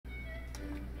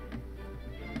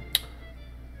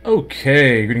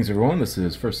Okay, greetings everyone. This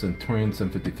is First Centurion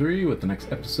 753 with the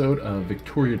next episode of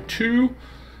Victoria 2,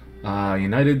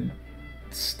 United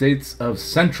States of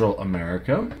Central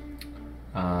America,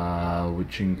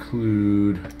 which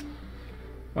include,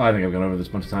 I think I've gone over this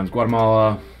a bunch of times,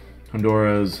 Guatemala,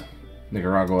 Honduras,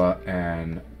 Nicaragua,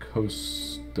 and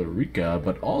Costa Rica,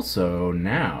 but also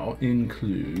now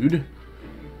include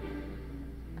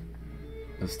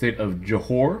the state of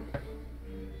Johor.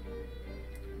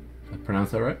 I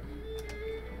pronounced that right?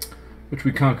 Which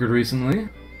we conquered recently.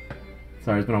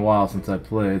 Sorry, it's been a while since I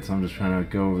played, so I'm just trying to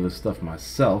go over this stuff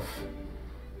myself.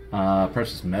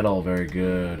 Precious metal, very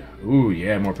good. Ooh,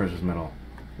 yeah, more precious metal.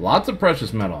 Lots of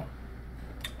precious metal.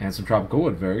 And some tropical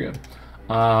wood, very good.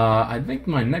 I think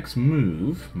my next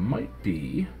move might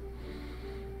be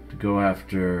to go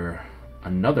after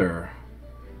another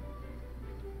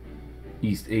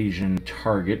East Asian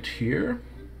target here.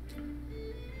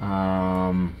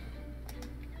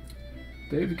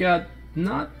 They've got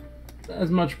not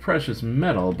as much precious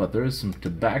metal, but there is some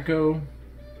tobacco,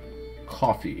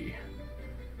 coffee,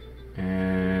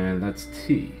 and that's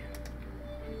tea,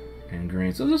 and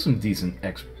grain. So there's some decent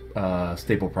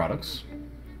staple products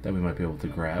that we might be able to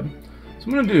grab. So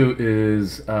what I'm going to do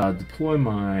is deploy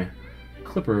my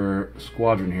Clipper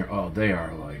squadron here. Oh, they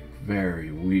are like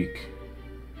very weak.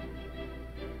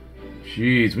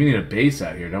 Jeez, we need a base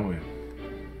out here, don't we?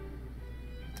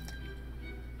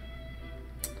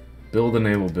 Build a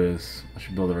naval base. I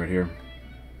should build it right here.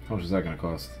 How much is that going to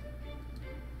cost?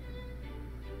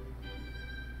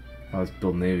 Oh, let's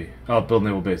build navy. Oh, build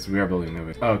naval base. We are building a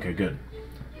naval base. Oh, okay, good.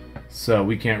 So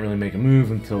we can't really make a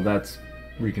move until that's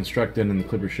reconstructed and the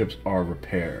Clipper ships are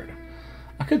repaired.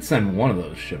 I could send one of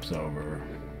those ships over.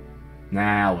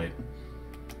 Nah, wait.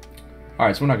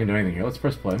 Alright, so we're not going to do anything here. Let's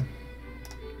press play.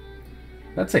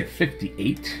 That's a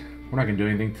 58. We're not going to do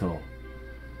anything till...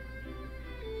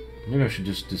 Maybe I should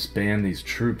just disband these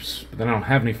troops, but then I don't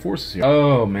have any forces here.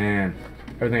 Oh man,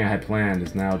 everything I had planned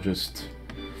is now just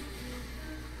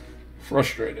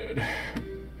frustrated.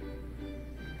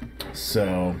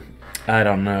 So, I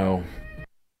don't know.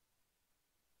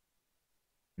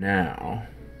 Now.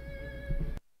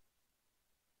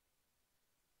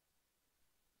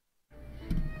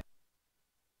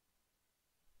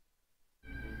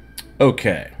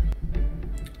 Okay.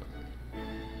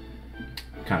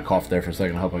 Kind of coughed there for a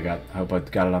second. I hope I got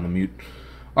it on the mute.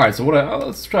 All right, so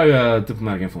let's try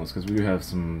diplomatic influence because we do have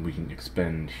some we can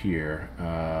expend here.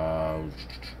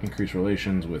 Increase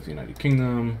relations with the United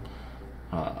Kingdom,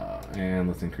 and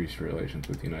let's increase relations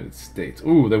with the United States.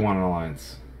 Ooh, they want an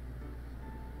alliance,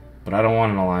 but I don't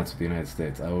want an alliance with the United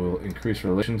States. I will increase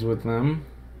relations with them,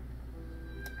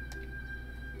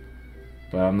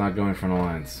 but I'm not going for an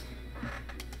alliance.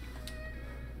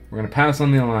 We're going to pass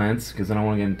on the alliance, because I don't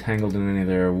want to get entangled in any of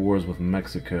their wars with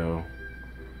Mexico.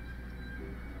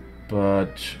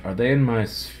 But, are they in my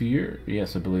sphere?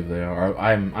 Yes, I believe they are.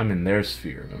 I'm in their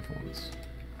sphere of influence.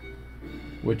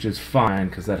 Which is fine,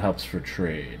 because that helps for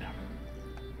trade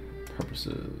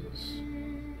purposes.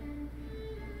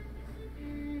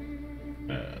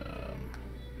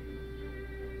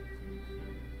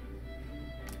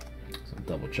 So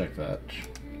double check that.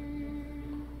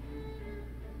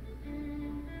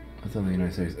 That's on the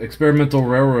United States. Experimental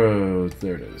railroads.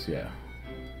 There it is, yeah.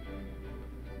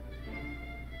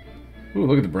 Ooh,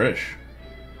 look at the British.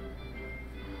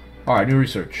 Alright, new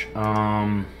research.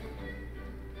 Alright,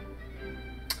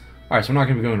 so we're not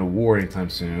going to be going to war anytime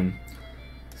soon.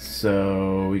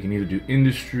 So we can either do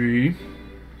industry,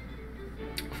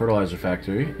 fertilizer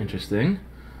factory, interesting.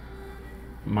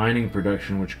 Mining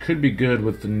production, which could be good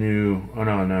with the new... Oh,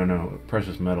 no,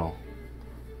 precious metal.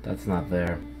 That's not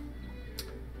there.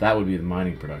 That would be the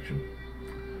mining production.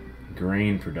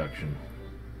 Grain production.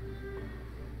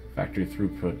 Factory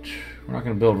throughput. We're not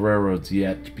going to build railroads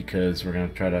yet because we're going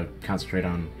to try to concentrate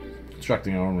on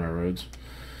constructing our own railroads.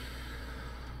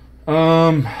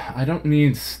 I don't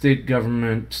need state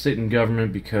and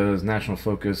government because national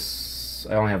focus,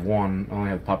 I only have one. I only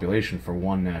have the population for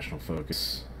one national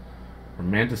focus.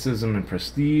 Romanticism and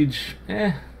prestige,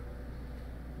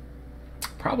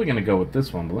 probably going to go with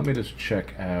this one, but let me just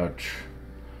check out...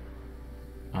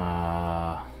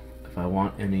 if I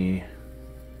want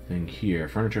anything here.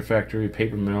 Furniture factory,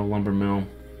 paper mill, lumber mill.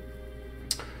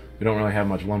 We don't really have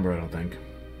much lumber, I don't think.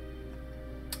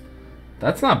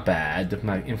 That's not bad.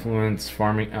 Diplomatic influence,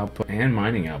 farming output, and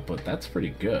mining output. That's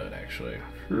pretty good, actually.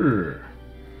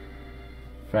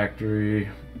 Factory,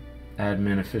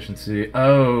 admin efficiency.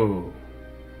 Oh!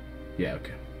 Yeah,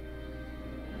 okay.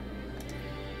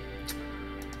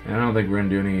 And I don't think we're going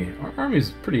to do any... Our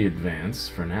army's pretty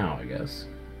advanced for now, I guess.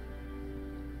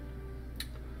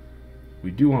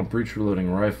 We do want breech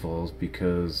reloading rifles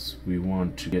because we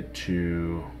want to get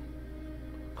to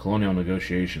colonial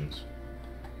negotiations.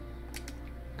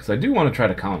 Because I do want to try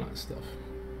to colonize stuff,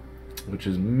 which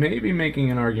is maybe making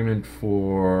an argument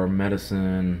for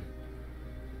medicine.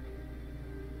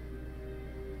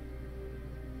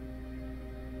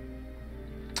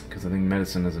 Because I think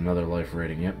medicine is another life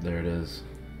rating. Yep, there it is.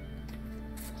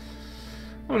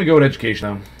 I'm going to go with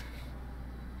education,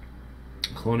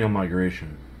 though. Colonial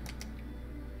migration.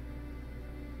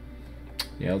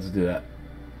 Yeah, let's do that.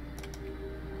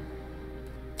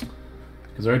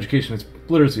 Because our education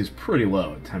literacy is pretty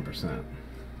low at 10%.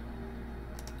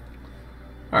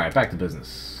 Alright, back to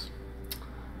business.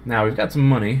 Now, we've got some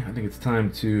money. I think it's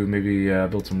time to maybe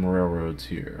build some railroads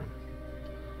here.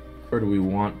 Where do we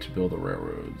want to build the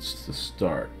railroads to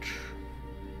start?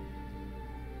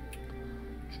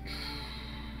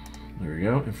 There we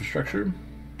go, infrastructure.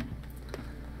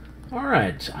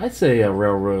 Alright, I'd say a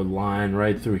railroad line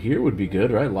right through here would be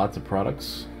good, right? Lots of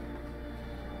products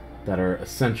that are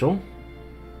essential.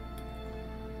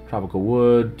 Tropical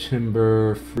wood,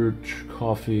 timber, fruit,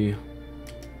 coffee.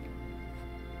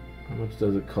 How much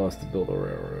does it cost to build a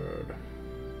railroad?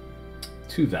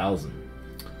 2,000.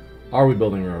 Are we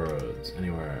building railroads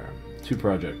anywhere? 2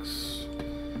 projects.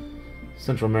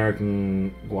 Central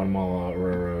American Guatemala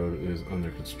Railroad is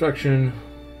under construction.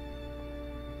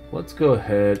 Let's go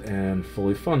ahead and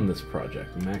fully fund this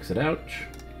project. Max it out.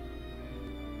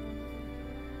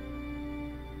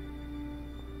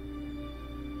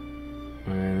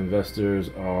 And investors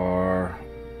are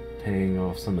paying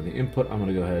off some of the input. I'm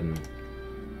going to go ahead and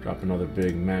drop another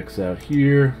big max out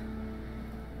here.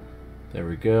 There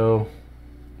we go.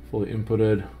 Fully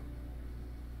inputted.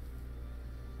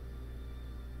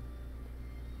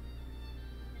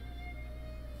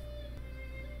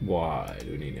 Why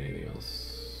do we need anything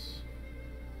else?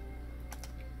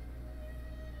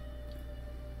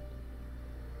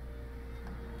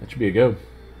 That should be a go.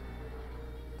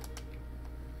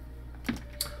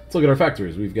 Let's look at our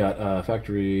factories. We've got a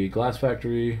factory, glass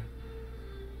factory,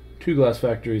 2 glass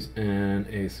factories, and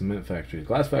a cement factory.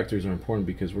 Glass factories are important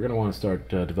because we're going to want to start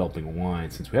developing wine.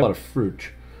 Since we have a lot of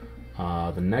fruit,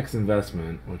 the next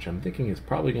investment, which I'm thinking is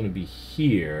probably going to be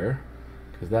here,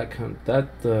 because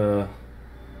that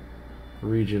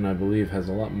region, I believe, has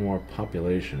a lot more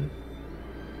population.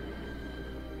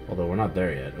 Although we're not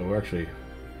there yet. We're actually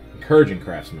encouraging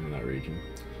craftsmen in that region.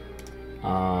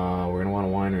 We're going to want a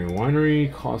winery.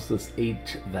 Winery costs us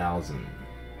 8,000.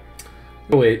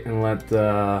 Wait, and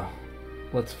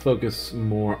let's focus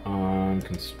more on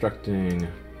constructing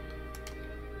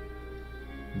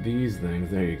these things.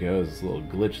 There you go. There's a little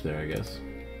glitch there, I guess.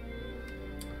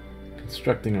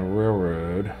 Constructing a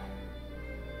railroad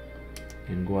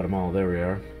in Guatemala. There we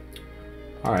are.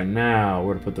 Alright, now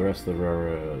where to put the rest of the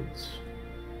railroads?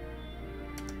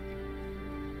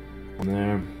 One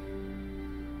there.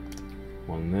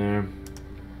 One there.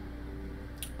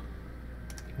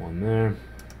 One there.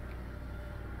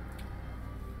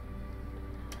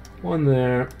 One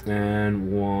there,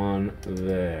 and one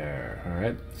there.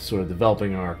 Alright, sort of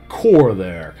developing our core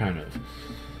there, kind of.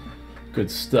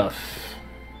 Good stuff.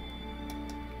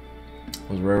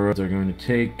 Those railroads are going to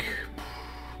take,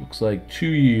 looks like 2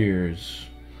 years.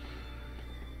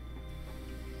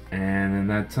 And in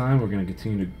that time, we're going to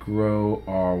continue to grow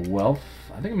our wealth.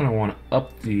 I think I'm going to want to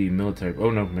up the military. Oh,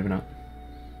 no, maybe not.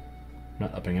 I'm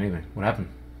not upping anything. What happened?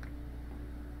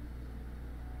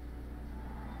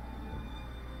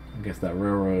 I guess that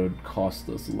railroad cost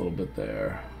us a little bit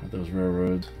there. Those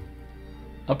railroads.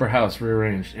 Upper house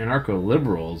rearranged.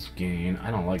 Anarcho-liberals gain.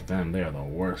 I don't like them. They are the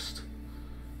worst.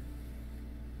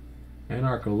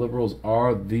 Anarcho-liberals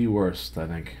are the worst, I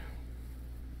think.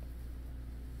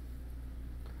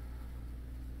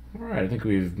 Alright, I think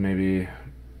we've maybe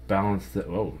balanced it.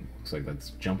 Whoa, looks like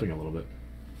that's jumping a little bit.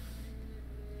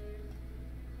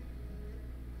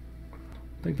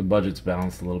 I think the budget's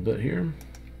balanced a little bit here.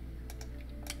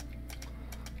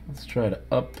 Let's try to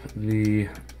up the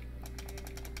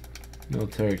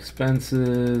military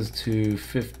expenses to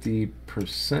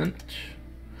 50%.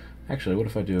 Actually, what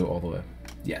if I do all the way?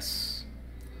 Yes.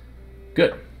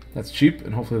 Good. That's cheap,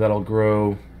 and hopefully that'll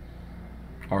grow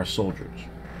our soldiers.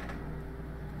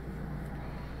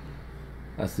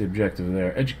 That's the objective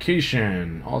there.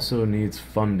 Education also needs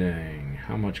funding.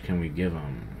 How much can we give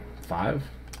them? 5?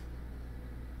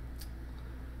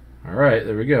 Alright,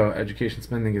 there we go. Education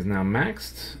spending is now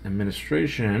maxed.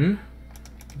 Administration,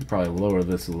 we'll probably lower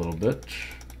this a little bit,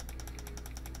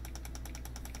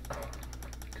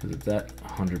 because it's at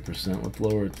 100%. Let's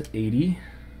lower it to 80.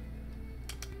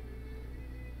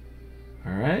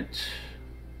 Alright.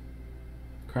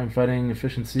 Crime fighting,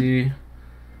 efficiency.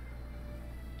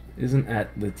 isn't at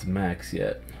its max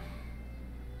yet.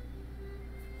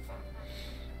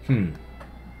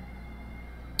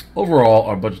 Overall,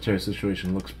 our budgetary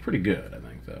situation looks pretty good, I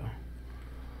think, though.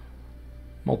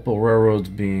 Multiple railroads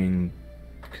being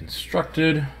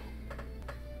constructed.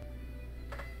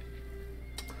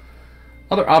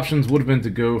 Other options would have been to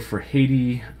go for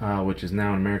Haiti, which is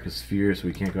now in America's sphere, so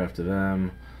we can't go after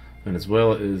them.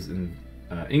 Venezuela is in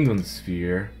England's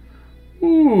sphere.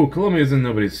 Ooh, Colombia is in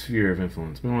nobody's sphere of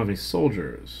influence. We don't have any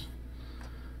soldiers.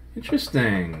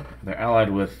 Interesting. They're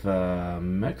allied with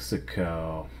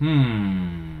Mexico.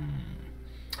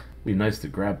 Be nice to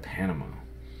grab Panama.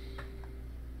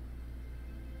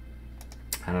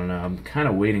 I don't know. I'm kind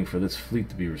of waiting for this fleet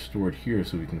to be restored here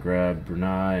so we can grab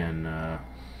Brunei and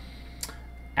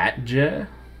Atjeh?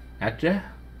 Atjeh?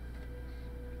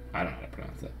 I don't know how to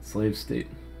pronounce that. Slave state.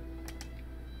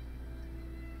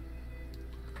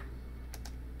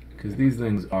 Because these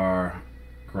things are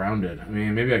grounded. I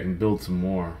mean, maybe I can build some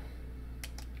more.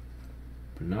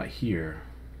 But not here.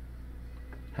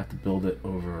 Have to build it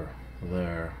over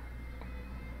there.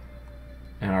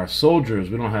 And our soldiers,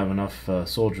 we don't have enough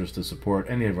soldiers to support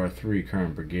any of our 3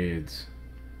 current brigades.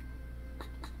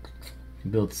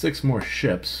 Build 6 more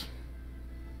ships.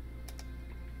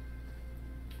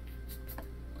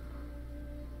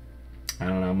 I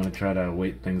don't know, I'm going to try to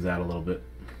wait things out a little bit.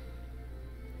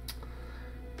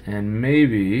 And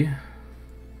maybe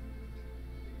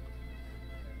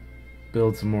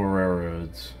build some more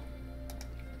railroads.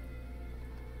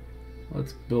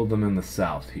 Let's build them in the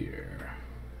south here.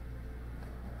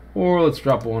 Or let's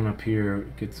drop one up here,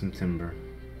 get some timber.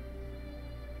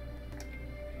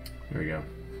 There we go.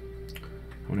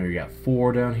 I wonder, you got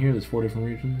 4 down here. There's 4 different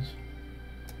regions.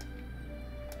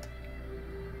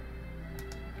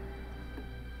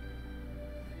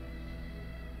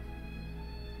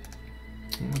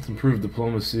 Let's improve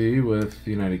diplomacy with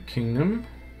the United Kingdom.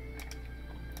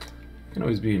 Can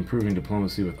always be improving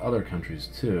diplomacy with other countries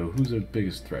too. Who's our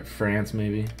biggest threat? France,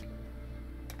 maybe?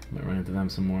 Might run into them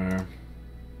somewhere.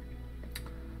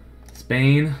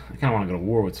 Spain. I kind of want to go to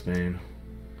war with Spain.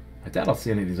 I doubt I'll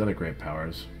see any of these other great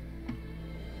powers.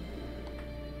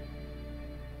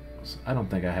 So I don't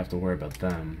think I have to worry about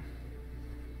them.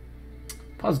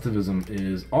 Positivism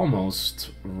is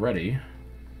almost ready.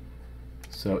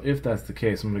 So if that's the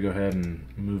case, I'm going to go ahead and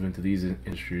move into these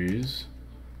industries.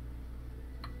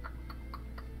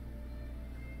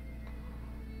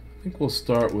 I think we'll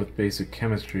start with basic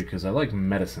chemistry because I like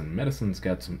medicine. Medicine's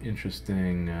got some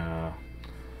interesting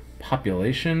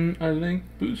population, I think,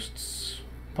 boosts.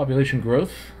 Population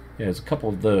growth. Yeah, there's a couple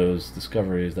of those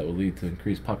discoveries that will lead to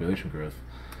increased population growth,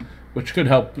 which should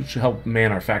help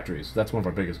man our factories. That's one of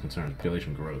our biggest concerns,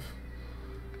 population growth.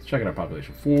 Let's check out our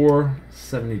population.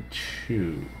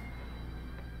 472.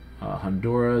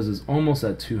 Honduras is almost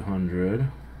at 200.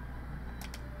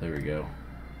 There we go.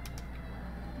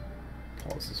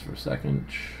 Pause this for a second.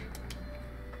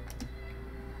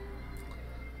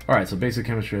 Alright, so basic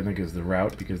chemistry I think is the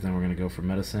route, because then we're going to go for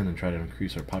medicine and try to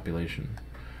increase our population.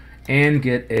 And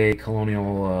get a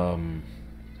colonial,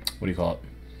 what do you call it?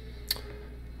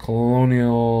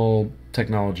 Colonial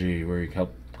technology, where you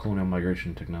help colonial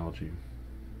migration technology.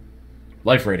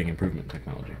 Life rating improvement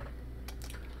technology.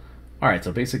 Alright,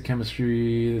 so basic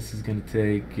chemistry, this is going to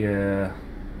take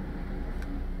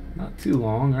not too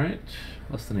long, right?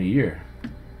 Less than a year.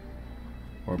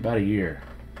 Or about a year.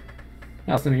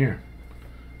 Less than a year.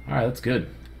 Alright, that's good.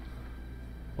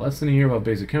 Less than a year about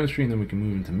basic chemistry, and then we can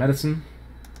move into medicine.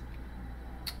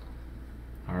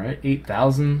 Alright,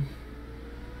 8,000.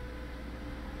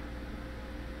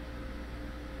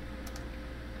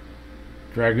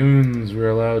 Dragoons,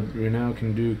 we now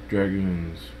can do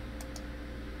dragoons.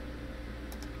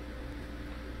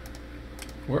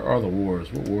 Where are the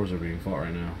wars? What wars are being fought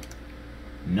right now?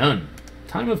 None.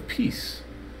 Time of peace.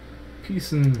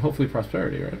 Peace and hopefully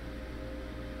prosperity, right?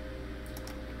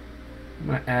 I'm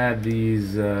going to add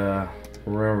these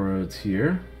railroads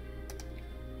here.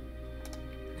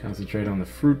 Concentrate on the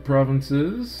fruit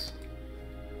provinces.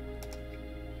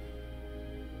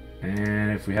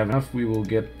 And if we have enough, we will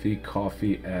get the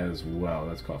coffee as well.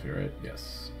 That's coffee, right?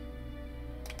 Yes.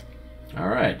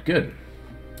 Alright, good.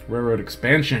 Railroad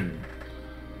expansion.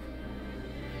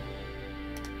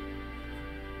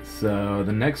 So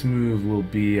the next move will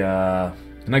be, the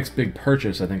next big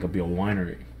purchase I think will be a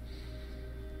winery.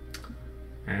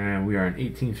 And we are in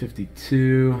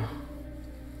 1852.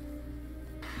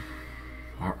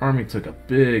 Our army took a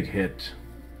big hit.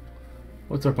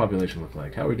 What's our population look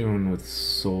like? How are we doing with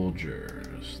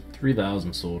soldiers?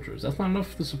 3,000 soldiers. That's not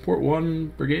enough to support one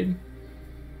brigade?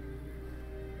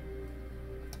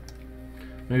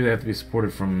 Maybe they have to be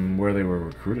supported from where they were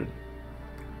recruited.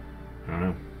 I don't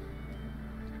know.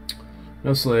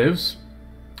 No slaves.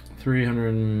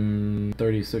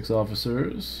 336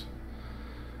 officers.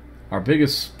 Our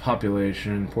biggest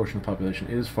portion of the population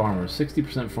is farmers.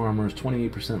 60% farmers,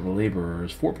 28%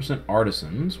 laborers, 4%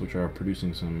 artisans, which are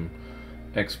producing some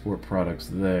export products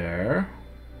there.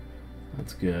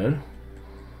 That's good.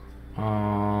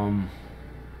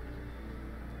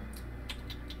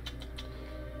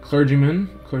 Clergymen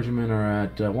are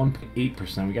at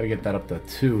 1.8%. We got to get that up to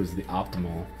 2 is the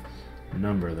optimal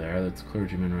number there. That's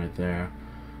clergymen right there.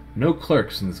 No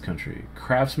clerks in this country.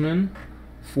 Craftsmen,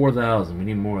 4,000. We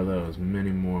need more of those.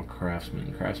 Many more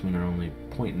craftsmen. Craftsmen are only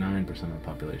 0.9% of the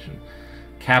population.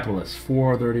 Capitalists,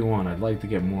 431. I'd like to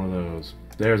get more of those.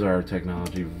 There's our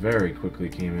technology. Very quickly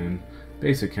came in.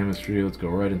 Basic chemistry. Let's go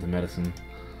right into medicine.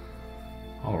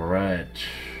 Alright.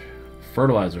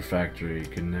 Fertilizer factory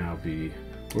can now be...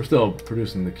 We're still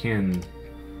producing the canned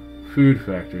food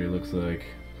factory, it looks like.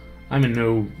 I'm in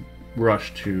no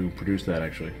rush to produce that,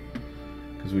 actually.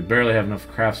 Because we barely have enough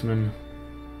craftsmen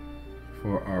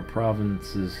for our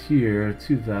provinces here.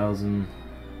 2,000.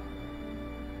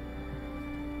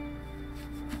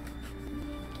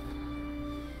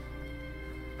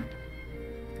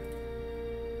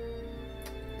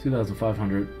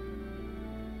 $2,500.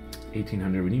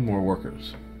 1,800. We need more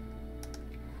workers.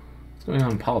 What's going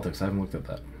on in politics? I haven't looked at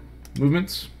that.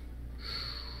 Movements.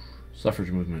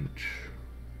 Suffrage movement.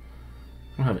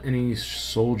 I don't have any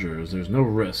soldiers. There's no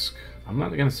risk. I'm not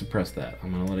going to suppress that.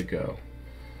 I'm going to let it go.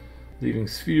 Leaving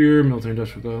sphere.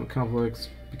 Military-industrial complex.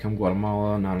 Become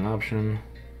Guatemala. Not an option.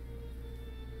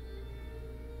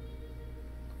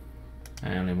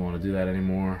 I don't even want to do that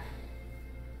anymore.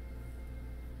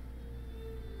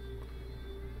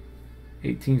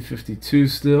 1852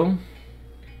 still.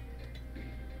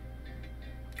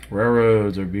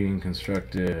 Railroads are being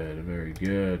constructed. Very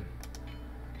good.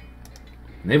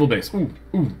 Naval base. Ooh,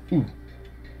 ooh, ooh.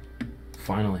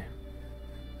 Finally.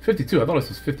 52. I thought it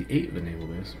was 58 the naval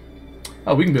base.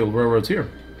 Oh, we can build railroads here.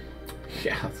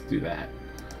 Yeah, let's do that.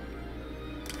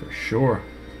 For sure.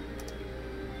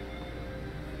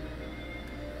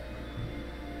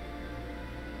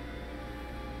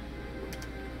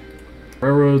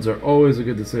 Railroads are always a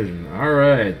good decision.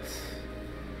 Alright.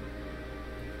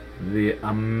 The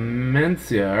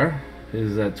Amencia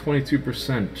is at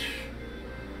 22%.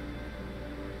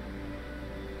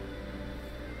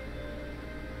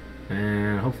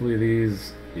 And hopefully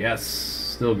these, yes,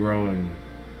 still growing.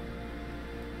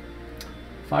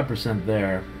 5%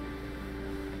 there.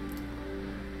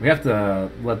 We have to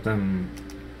let them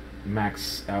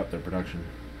max out their production.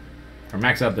 Or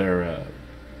max out their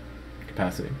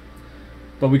capacity.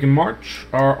 But we can march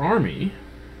our army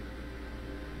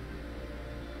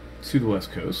to the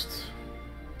west coast,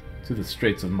 to the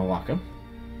Straits of Malacca.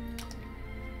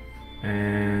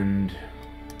 And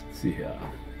let's see here.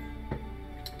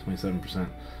 27%.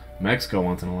 Mexico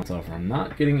wants an alliance offer. I'm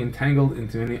not getting entangled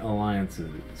into any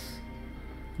alliances.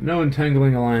 No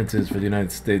entangling alliances for the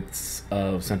United States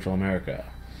of Central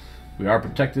America. We are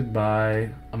protected by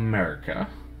America,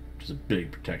 which is a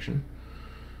big protection.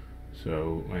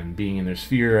 So, and being in their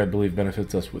sphere, I believe,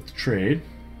 benefits us with trade.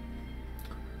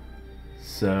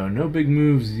 So, no big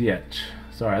moves yet.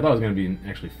 Sorry, I thought I was going to be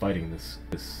actually fighting this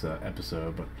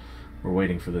episode, but we're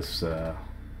waiting for this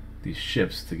these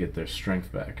ships to get their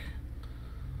strength back.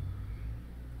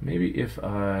 Maybe if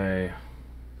I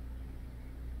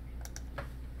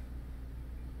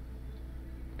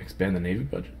expand the Navy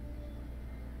budget,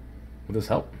 will this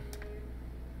help?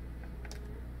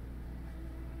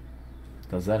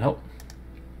 Does that help?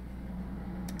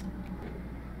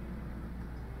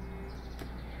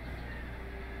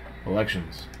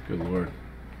 Elections. Good lord.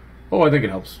 Oh, I think it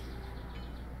helps.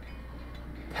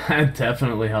 That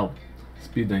definitely helped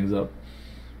speed things up.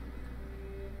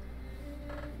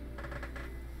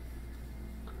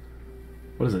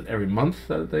 What is it? Every month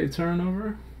that they turn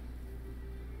over?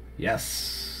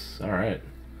 Yes. All right.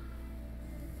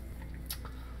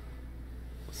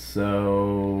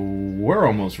 So we're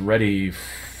almost ready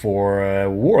for a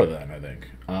war then, I think.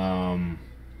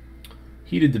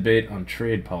 Heated debate on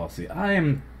trade policy. I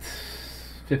am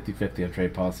 50-50 on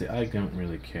trade policy. I don't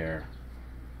really care.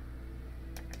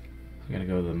 I'm gonna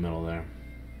go to the middle there.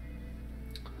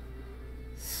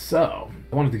 So,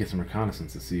 I wanted to get some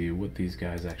reconnaissance to see what these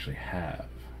guys actually have.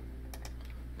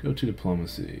 Go to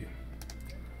diplomacy.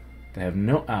 They have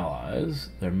no allies.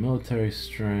 Their military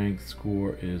strength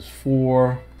score is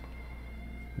 4.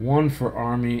 1 for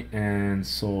army and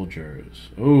soldiers.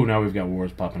 Oh, now we've got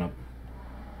wars popping up.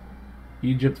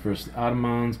 Egypt versus the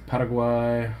Ottomans,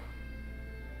 Paraguay.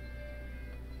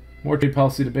 More trade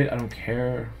policy debate. I don't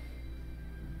care.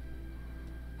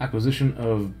 Acquisition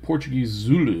of Portuguese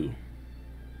Zulu.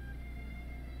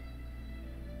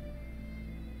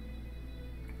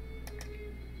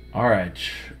 Alright.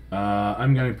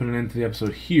 I'm going to put an end to the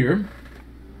episode here.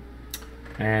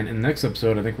 And in the next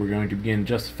episode, I think we're going to begin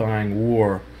justifying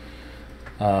war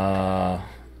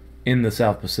in the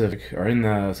South Pacific, or in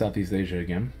the Southeast Asia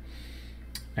again.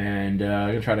 And I'm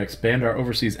going to try to expand our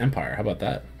overseas empire. How about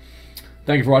that?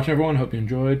 Thank you for watching, everyone. Hope you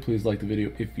enjoyed. Please like the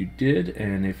video if you did.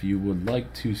 And if you would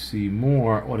like to see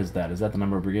more... What is that? Is that the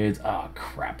number of brigades? Ah,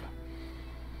 crap.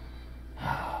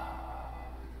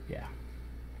 Yeah.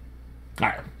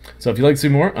 Alright. So if you'd like to see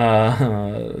more,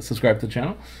 subscribe to the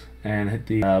channel. And hit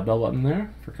the bell button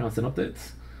there for constant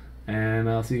updates. And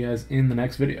I'll see you guys in the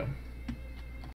next video.